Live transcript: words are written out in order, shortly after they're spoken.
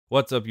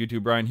What's up,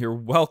 YouTube? Brian here.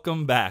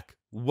 Welcome back.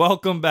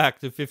 Welcome back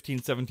to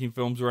 1517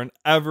 Films, where in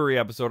every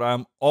episode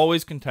I'm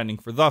always contending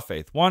for the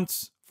faith,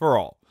 once for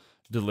all,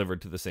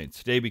 delivered to the saints.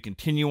 Today we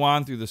continue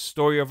on through the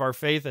story of our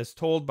faith as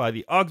told by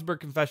the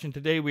Augsburg Confession.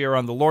 Today we are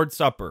on the Lord's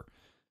Supper.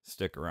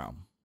 Stick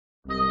around.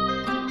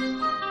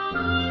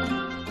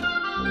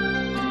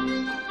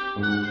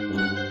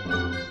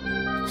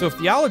 So if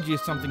theology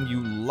is something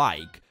you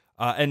like,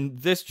 and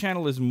this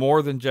channel is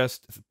more than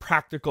just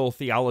practical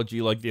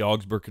theology like the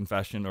Augsburg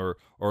Confession or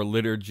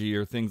liturgy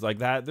or things like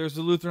that. There's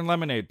the Lutheran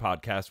Lemonade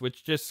podcast,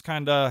 which just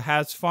kind of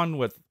has fun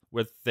with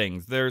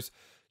things. There's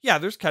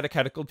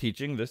catechetical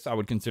teaching. This I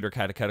would consider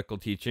catechetical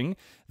teaching.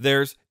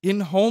 There's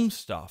in-home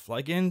stuff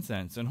like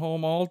incense and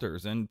home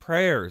altars and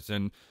prayers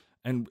and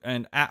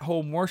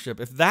at-home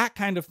worship. If that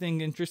kind of thing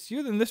interests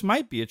you, then this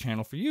might be a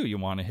channel for you. You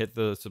want to hit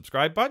the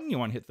subscribe button, you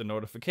want to hit the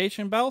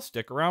notification bell,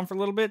 stick around for a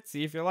little bit,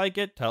 see if you like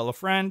it, tell a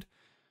friend,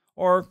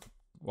 or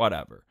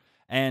whatever.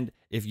 And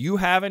if you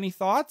have any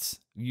thoughts,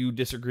 you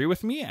disagree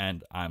with me,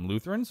 and I'm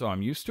Lutheran, so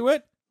I'm used to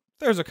it,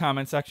 there's a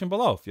comment section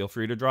below. Feel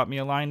free to drop me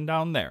a line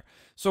down there.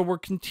 So we're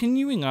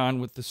continuing on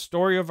with the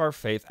story of our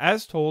faith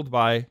as told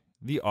by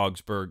the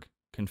Augsburg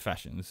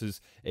Confession. This is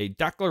a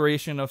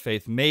declaration of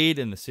faith made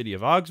in the city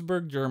of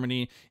Augsburg,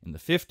 Germany in the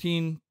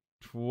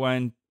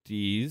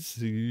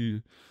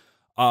 1520s,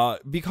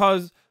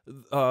 because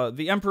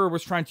the emperor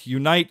was trying to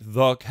unite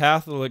the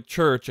Catholic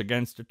Church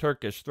against a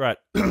Turkish threat,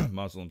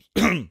 Muslims.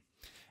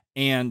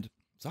 And,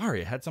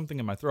 sorry, I had something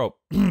in my throat.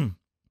 He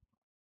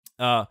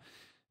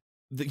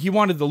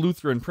wanted the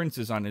Lutheran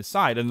princes on his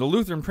side, and the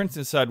Lutheran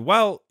princes said,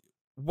 well,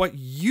 what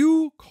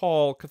you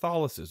call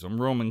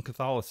Catholicism, Roman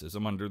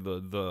Catholicism, under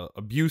the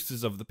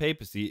abuses of the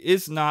papacy,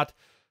 is not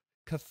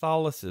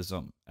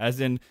Catholicism,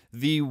 as in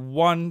the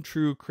one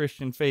true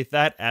Christian faith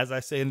that, as I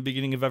say in the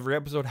beginning of every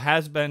episode,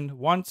 has been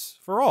once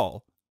for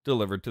all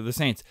delivered to the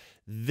saints.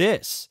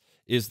 This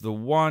is the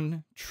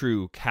one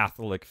true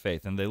Catholic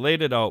faith, and they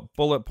laid it out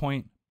bullet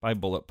point by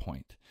bullet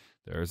point.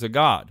 There is a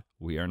God.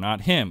 We are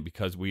not him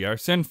because we are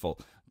sinful.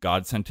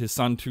 God sent his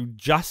Son to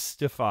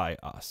justify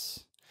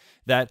us.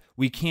 That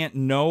we can't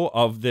know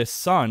of this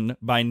Son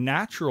by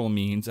natural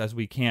means as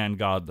we can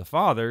God the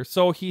Father,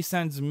 so he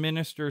sends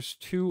ministers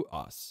to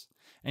us,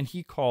 and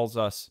he calls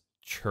us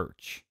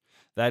church.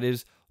 That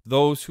is,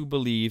 those who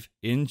believe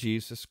in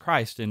Jesus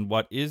Christ. And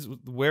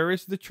where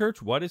is the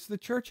church? What is the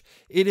church?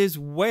 It is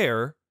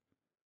where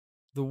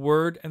the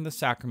word and the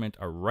sacrament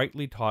are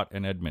rightly taught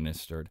and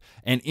administered.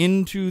 And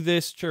into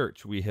this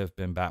church we have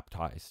been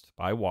baptized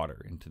by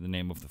water into the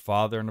name of the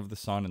Father and of the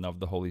Son and of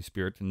the Holy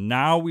Spirit. And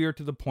now we are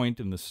to the point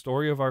in the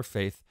story of our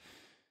faith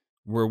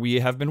where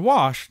we have been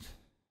washed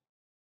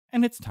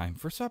and it's time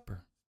for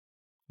supper.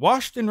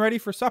 Washed and ready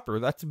for supper.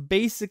 That's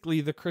basically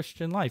the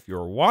Christian life.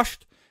 You're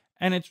washed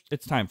and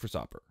it's time for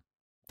supper.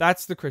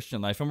 That's the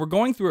Christian life. And we're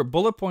going through it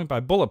bullet point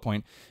by bullet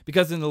point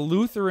because in the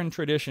Lutheran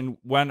tradition,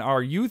 when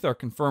our youth are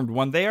confirmed,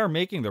 when they are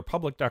making their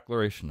public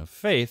declaration of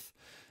faith,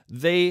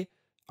 they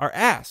are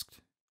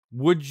asked,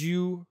 would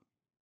you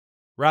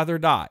rather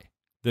die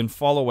than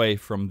fall away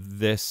from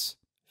this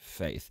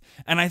faith?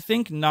 And I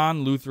think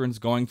non-Lutherans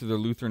going to their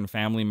Lutheran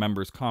family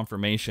members'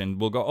 confirmation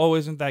will go, oh,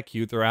 isn't that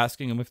cute? They're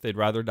asking them if they'd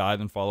rather die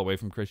than fall away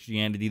from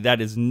Christianity.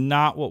 That is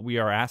not what we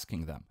are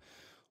asking them.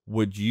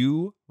 Would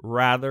you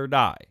rather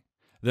die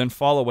than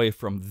fall away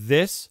from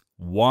this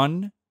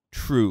one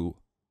true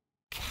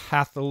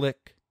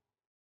Catholic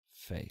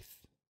faith?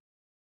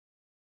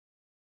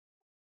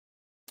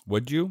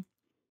 Would you?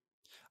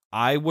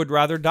 I would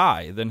rather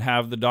die than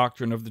have the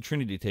doctrine of the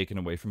Trinity taken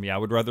away from me. I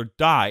would rather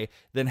die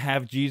than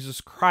have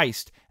Jesus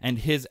Christ and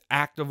his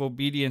act of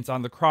obedience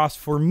on the cross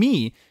for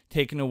me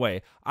taken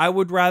away. I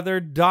would rather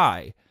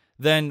die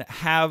than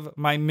have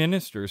my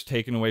ministers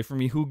taken away from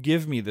me who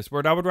give me this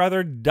word. I would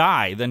rather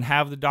die than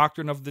have the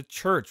doctrine of the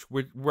church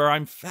where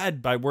I'm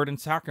fed by word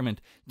and sacrament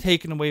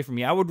taken away from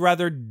me. I would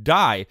rather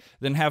die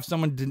than have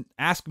someone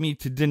ask me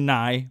to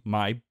deny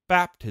my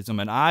baptism.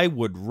 And I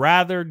would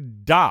rather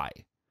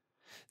die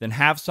than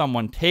have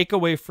someone take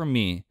away from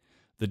me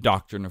the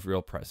doctrine of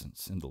real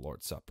presence in the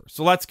Lord's Supper.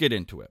 So let's get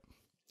into it.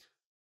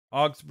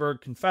 Augsburg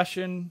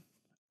Confession,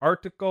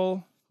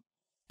 Article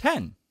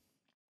 10.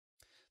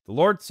 The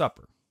Lord's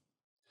Supper.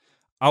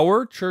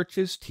 Our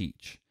churches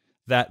teach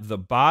that the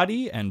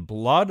body and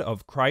blood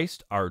of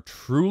Christ are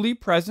truly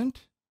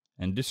present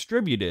and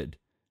distributed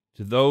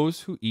to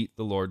those who eat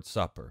the Lord's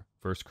Supper.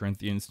 1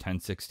 Corinthians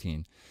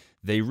 10:16.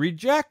 They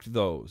reject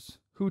those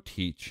who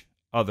teach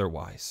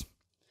otherwise.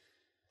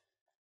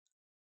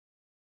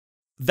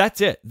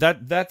 That's it.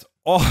 That's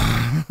all.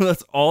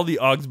 That's all the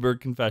Augsburg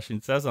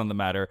Confession says on the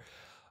matter.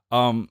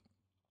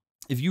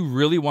 If you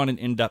really want an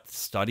in-depth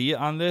study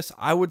on this,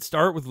 I would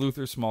start with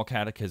Luther's Small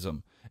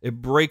Catechism.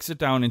 It breaks it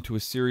down into a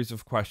series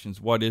of questions.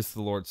 What is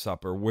the Lord's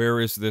Supper? Where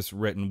is this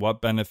written?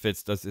 What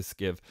benefits does this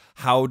give?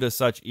 How does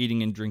such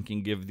eating and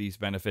drinking give these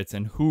benefits?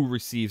 And who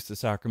receives the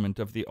sacrament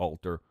of the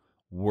altar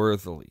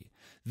worthily.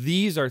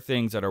 These are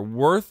things that are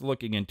worth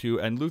looking into,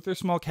 and Luther's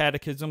Small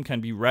Catechism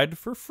can be read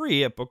for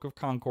free at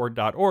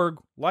bookofconcord.org.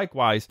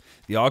 Likewise,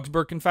 the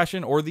Augsburg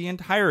Confession or the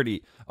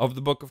entirety of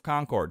the Book of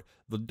Concord,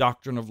 the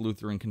doctrine of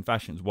Lutheran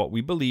confessions, what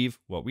we believe,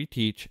 what we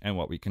teach, and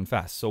what we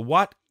confess. So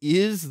what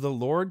is the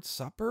Lord's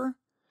Supper?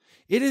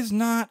 It is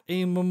not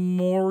a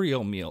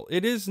memorial meal.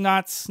 It is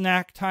not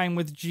snack time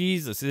with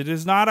Jesus. It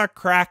is not a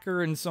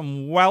cracker and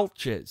some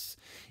Welch's.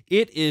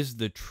 It is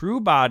the true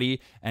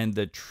body and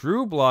the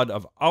true blood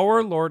of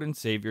our Lord and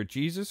Savior,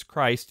 Jesus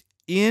Christ,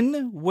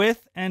 in,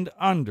 with, and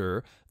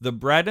under the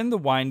bread and the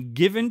wine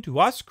given to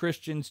us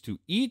Christians to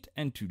eat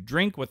and to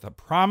drink with a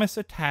promise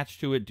attached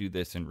to it. Do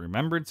this in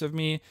remembrance of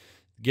me,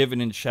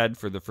 given and shed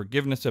for the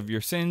forgiveness of your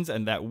sins,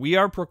 and that we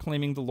are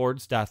proclaiming the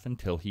Lord's death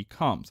until he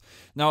comes.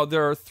 Now,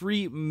 there are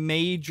three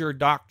major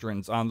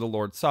doctrines on the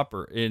Lord's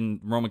Supper. In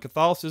Roman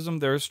Catholicism,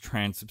 there is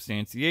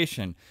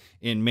transubstantiation.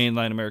 In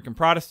mainline American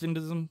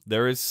Protestantism,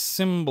 there is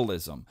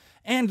symbolism.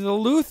 And the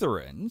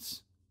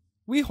Lutherans,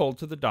 we hold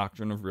to the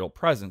doctrine of real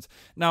presence.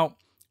 Now,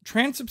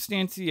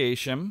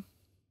 transubstantiation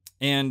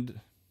and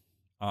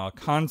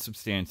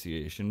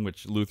consubstantiation,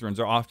 which Lutherans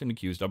are often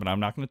accused of, and I'm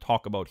not going to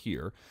talk about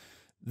here,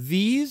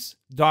 these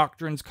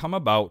doctrines come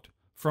about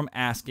from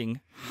asking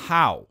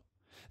how.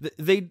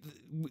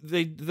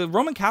 The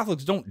Roman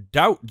Catholics don't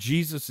doubt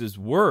Jesus'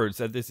 words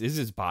that this is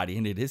his body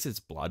and it is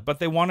his blood, but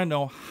they want to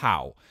know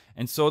how.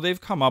 And so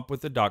they've come up with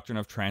the doctrine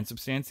of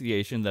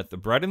transubstantiation, that the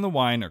bread and the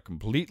wine are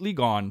completely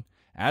gone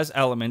as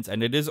elements,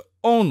 and it is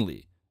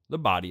only the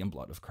body and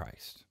blood of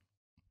Christ.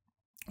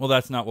 Well,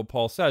 that's not what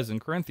Paul says in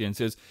Corinthians.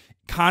 His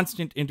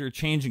constant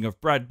interchanging of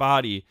bread,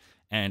 body,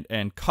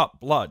 and cup,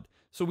 blood.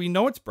 So we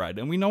know it's bread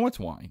and we know it's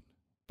wine.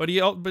 But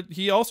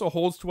he also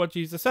holds to what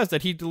Jesus says,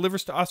 that he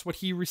delivers to us what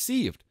he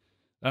received.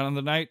 That on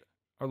the night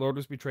our Lord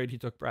was betrayed, he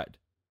took bread.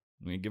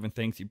 When he had given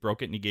thanks, he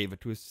broke it and he gave it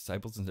to his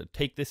disciples and said,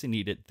 "Take this and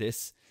eat it.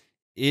 This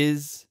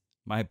is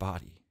my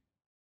body."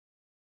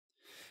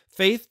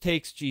 Faith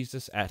takes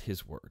Jesus at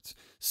his words.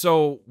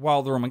 So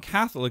while the Roman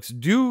Catholics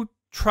do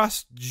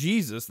trust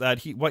Jesus,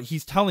 that what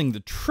he's telling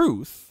the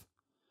truth,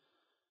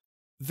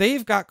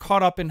 they've got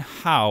caught up in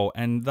how,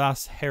 and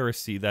thus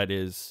heresy, that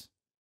is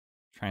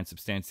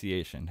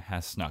transubstantiation,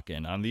 has snuck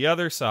in. On the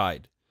other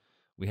side,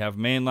 we have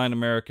mainline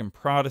American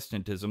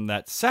Protestantism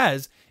that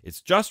says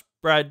it's just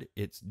bread,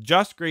 it's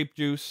just grape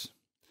juice,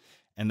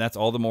 and that's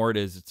all the more it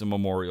is. It's a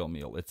memorial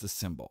meal. It's a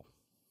symbol.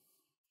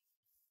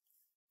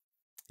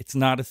 It's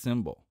not a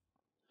symbol.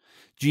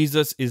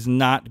 Jesus is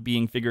not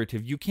being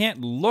figurative. You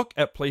can't look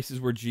at places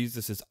where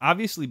Jesus is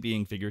obviously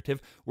being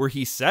figurative, where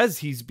he says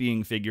he's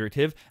being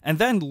figurative, and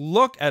then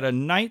look at a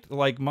night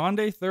like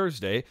Maundy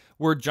Thursday,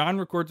 where John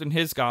records in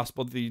his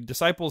gospel, the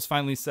disciples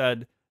finally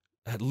said,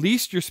 "At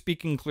least you're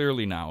speaking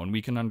clearly now, and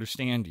we can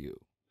understand you."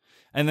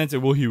 And then say,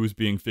 well, he was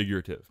being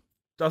figurative.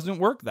 Doesn't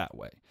work that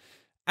way.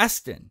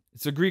 Estin,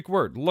 it's a Greek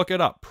word. Look it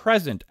up.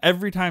 Present.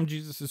 Every time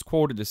Jesus is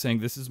quoted as saying,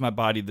 "This is my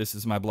body, this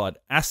is my blood,"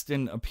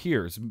 estin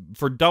appears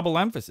for double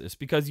emphasis,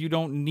 because you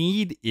don't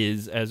need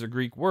 "is" as a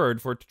Greek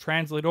word for it to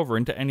translate over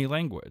into any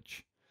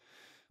language.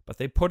 But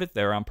they put it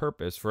there on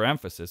purpose for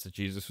emphasis that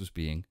Jesus was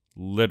being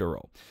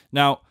literal.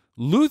 Now,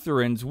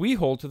 Lutherans, we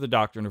hold to the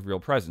doctrine of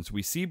real presence.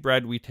 We see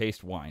bread, we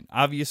taste wine.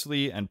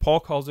 Obviously, and Paul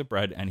calls it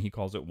bread and he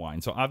calls it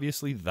wine. So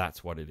obviously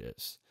that's what it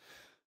is.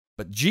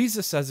 But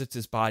Jesus says it's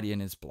his body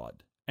and his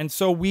blood. And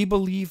so we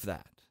believe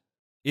that.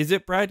 Is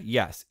it bread?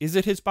 Yes. Is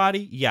it his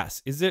body?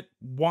 Yes. Is it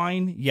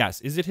wine? Yes.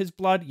 Is it his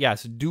blood?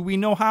 Yes. Do we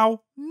know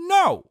how?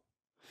 No.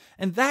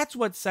 And that's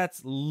what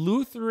sets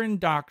Lutheran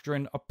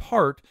doctrine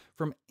apart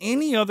from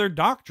any other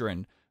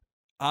doctrine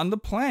on the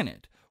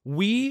planet.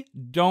 We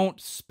don't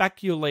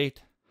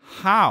speculate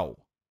how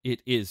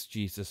it is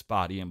Jesus'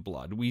 body and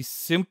blood. We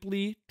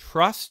simply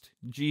trust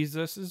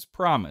Jesus'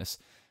 promise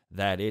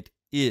that it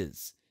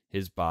is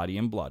his body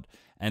and blood,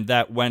 and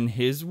that when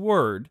his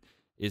word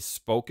is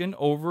spoken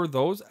over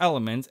those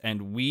elements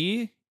and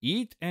we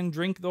eat and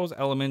drink those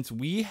elements,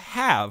 we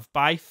have,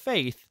 by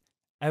faith,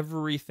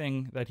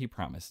 everything that he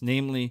promised,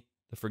 namely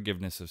the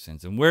forgiveness of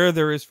sins. And where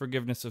there is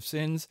forgiveness of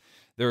sins,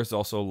 there is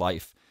also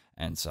life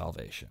and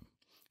salvation.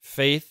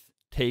 Faith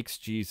takes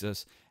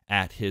Jesus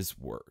at his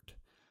word.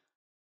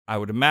 I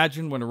would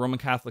imagine when a Roman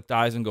Catholic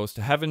dies and goes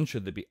to heaven,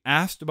 should they be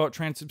asked about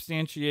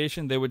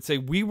transubstantiation, they would say,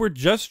 "We were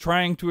just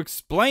trying to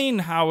explain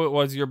how it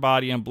was your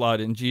body and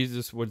blood." And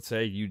Jesus would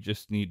say, "You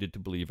just needed to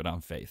believe it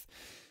on faith."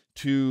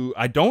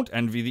 I don't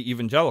envy the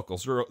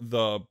evangelicals or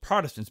the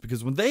Protestants,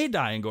 because when they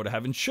die and go to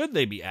heaven, should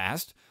they be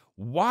asked,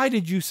 "Why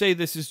did you say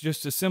this is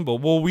just a symbol?"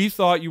 "Well, we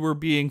thought you were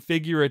being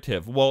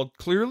figurative." Well,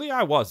 clearly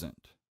I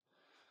wasn't.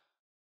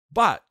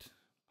 But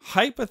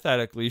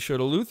hypothetically, should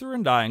a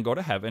Lutheran die and go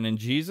to heaven, and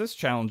Jesus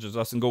challenges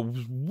us and go,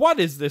 "What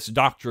is this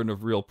doctrine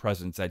of real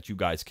presence that you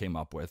guys came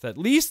up with?" At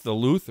least the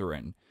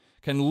Lutheran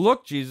can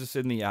look Jesus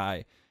in the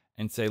eye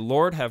and say,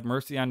 "Lord, have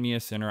mercy on me,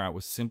 a sinner. I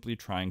was simply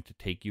trying to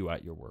take you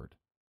at your word."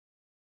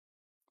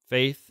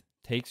 Faith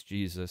takes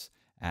Jesus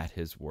at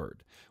his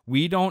word.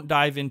 We don't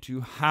dive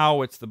into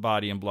how it's the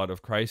body and blood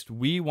of Christ.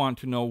 We want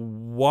to know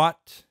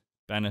what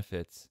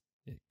benefits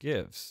it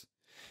gives.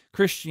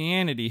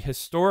 Christianity,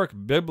 historic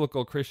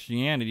biblical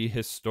Christianity,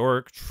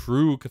 historic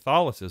true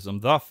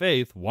Catholicism, the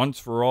faith, once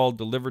for all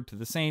delivered to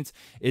the saints,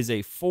 is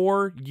a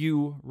for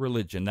you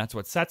religion. That's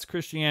what sets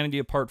Christianity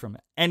apart from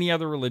any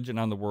other religion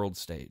on the world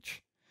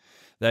stage.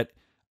 That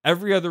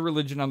every other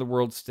religion on the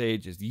world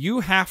stage is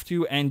you have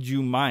to and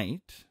you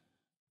might.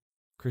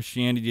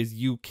 Christianity is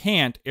you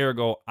can't,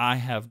 ergo I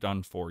have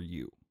done for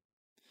you.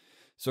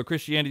 So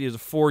Christianity is a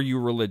for you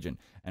religion.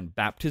 And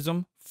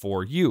baptism,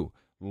 for you.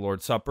 The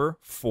Lord's Supper,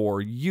 for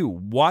you.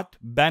 What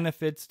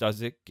benefits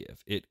does it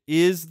give? It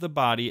is the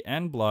body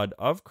and blood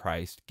of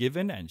Christ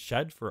given and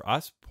shed for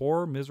us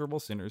poor miserable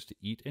sinners to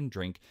eat and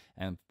drink.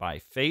 And by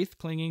faith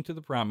clinging to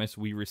the promise,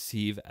 we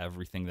receive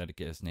everything that it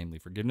gives, namely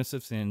forgiveness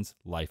of sins,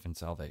 life, and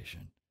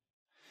salvation.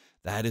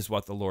 That is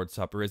what the Lord's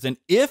Supper is. And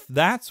if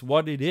that's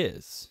what it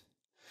is,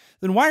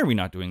 then why are we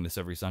not doing this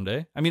every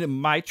Sunday? I mean,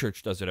 my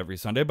church does it every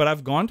Sunday, but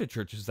I've gone to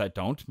churches that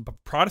don't.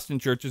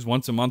 Protestant churches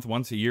once a month,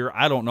 once a year,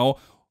 I don't know.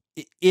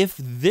 If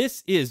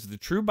this is the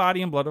true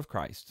body and blood of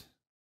Christ,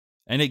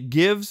 and it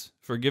gives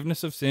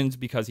forgiveness of sins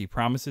because he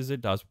promises it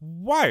does,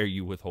 why are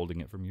you withholding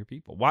it from your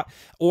people?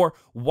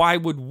 Why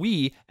would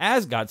we,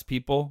 as God's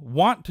people,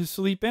 want to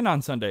sleep in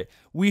on Sunday?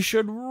 We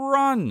should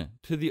run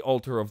to the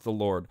altar of the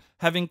Lord,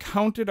 having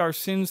counted our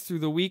sins through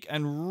the week,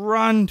 and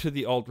run to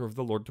the altar of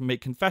the Lord to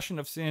make confession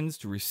of sins,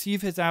 to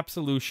receive his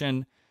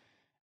absolution,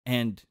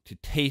 and to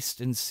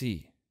taste and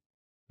see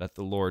that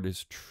the Lord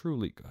is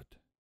truly good.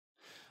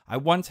 I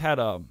once had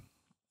a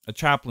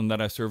chaplain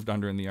that I served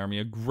under in the Army,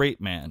 a great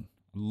man.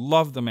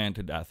 Loved the man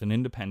to death, an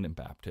independent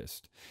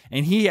Baptist.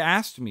 And he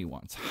asked me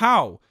once,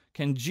 how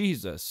can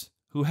Jesus,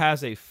 who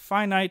has a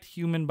finite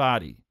human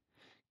body,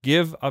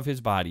 give of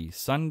his body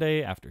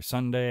Sunday after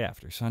Sunday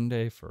after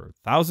Sunday for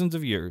thousands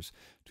of years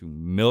to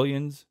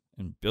millions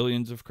and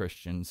billions of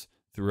Christians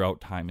throughout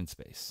time and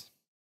space?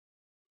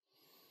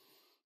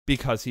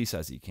 Because he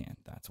says he can,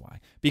 that's why.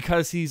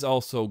 Because he's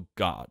also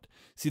God.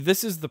 See,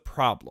 this is the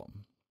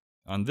problem.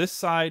 On this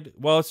side,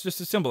 well, it's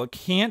just a symbol. It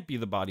can't be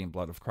the body and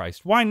blood of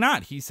Christ. Why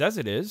not? He says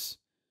it is.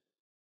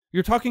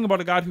 You're talking about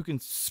a God who can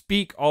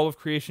speak all of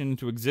creation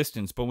into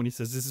existence, but when he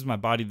says, this is my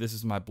body, this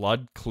is my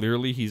blood,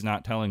 clearly he's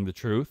not telling the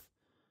truth.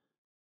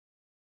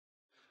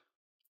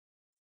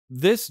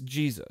 This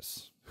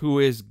Jesus, who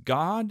is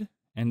God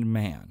and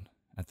man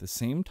at the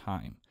same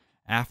time,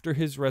 after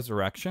his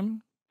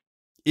resurrection,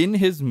 in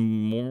his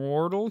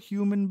mortal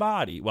human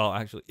body, well,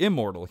 actually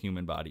immortal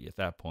human body at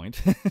that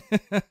point,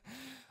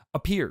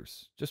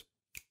 appears. Just,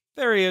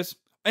 there he is,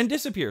 and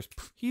disappears.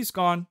 He's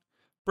gone.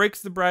 Breaks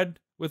the bread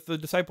with the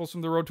disciples from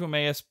the road to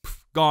Emmaus.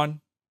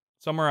 Gone.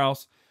 Somewhere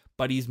else.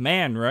 But he's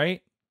man,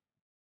 right?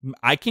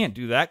 I can't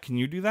do that. Can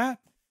you do that?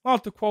 Well,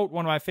 to quote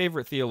one of my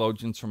favorite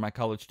theologians from my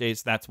college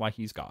days, that's why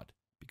he's God.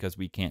 Because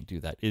we can't do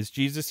that. Is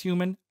Jesus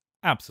human?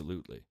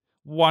 Absolutely.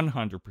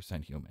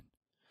 100% human.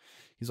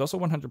 He's also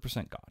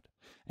 100% God.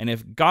 And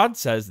if God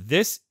says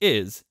this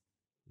is,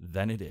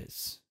 then it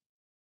is.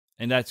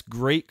 And that's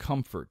great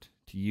comfort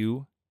to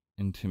you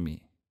and to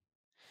me.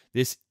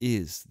 This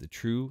is the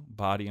true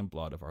body and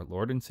blood of our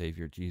Lord and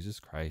Savior,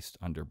 Jesus Christ,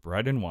 under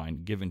bread and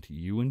wine, given to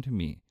you and to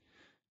me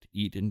to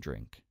eat and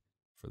drink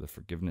for the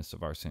forgiveness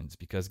of our sins.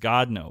 Because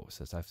God knows,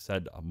 as I've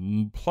said a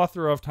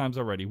plethora of times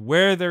already,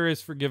 where there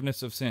is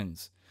forgiveness of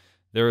sins,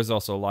 there is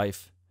also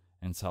life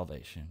and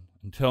salvation.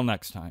 Until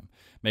next time,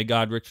 may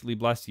God richly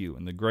bless you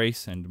in the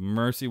grace and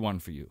mercy won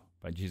for you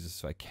by Jesus'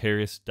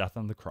 vicarious death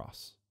on the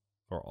cross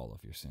for all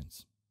of your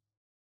sins.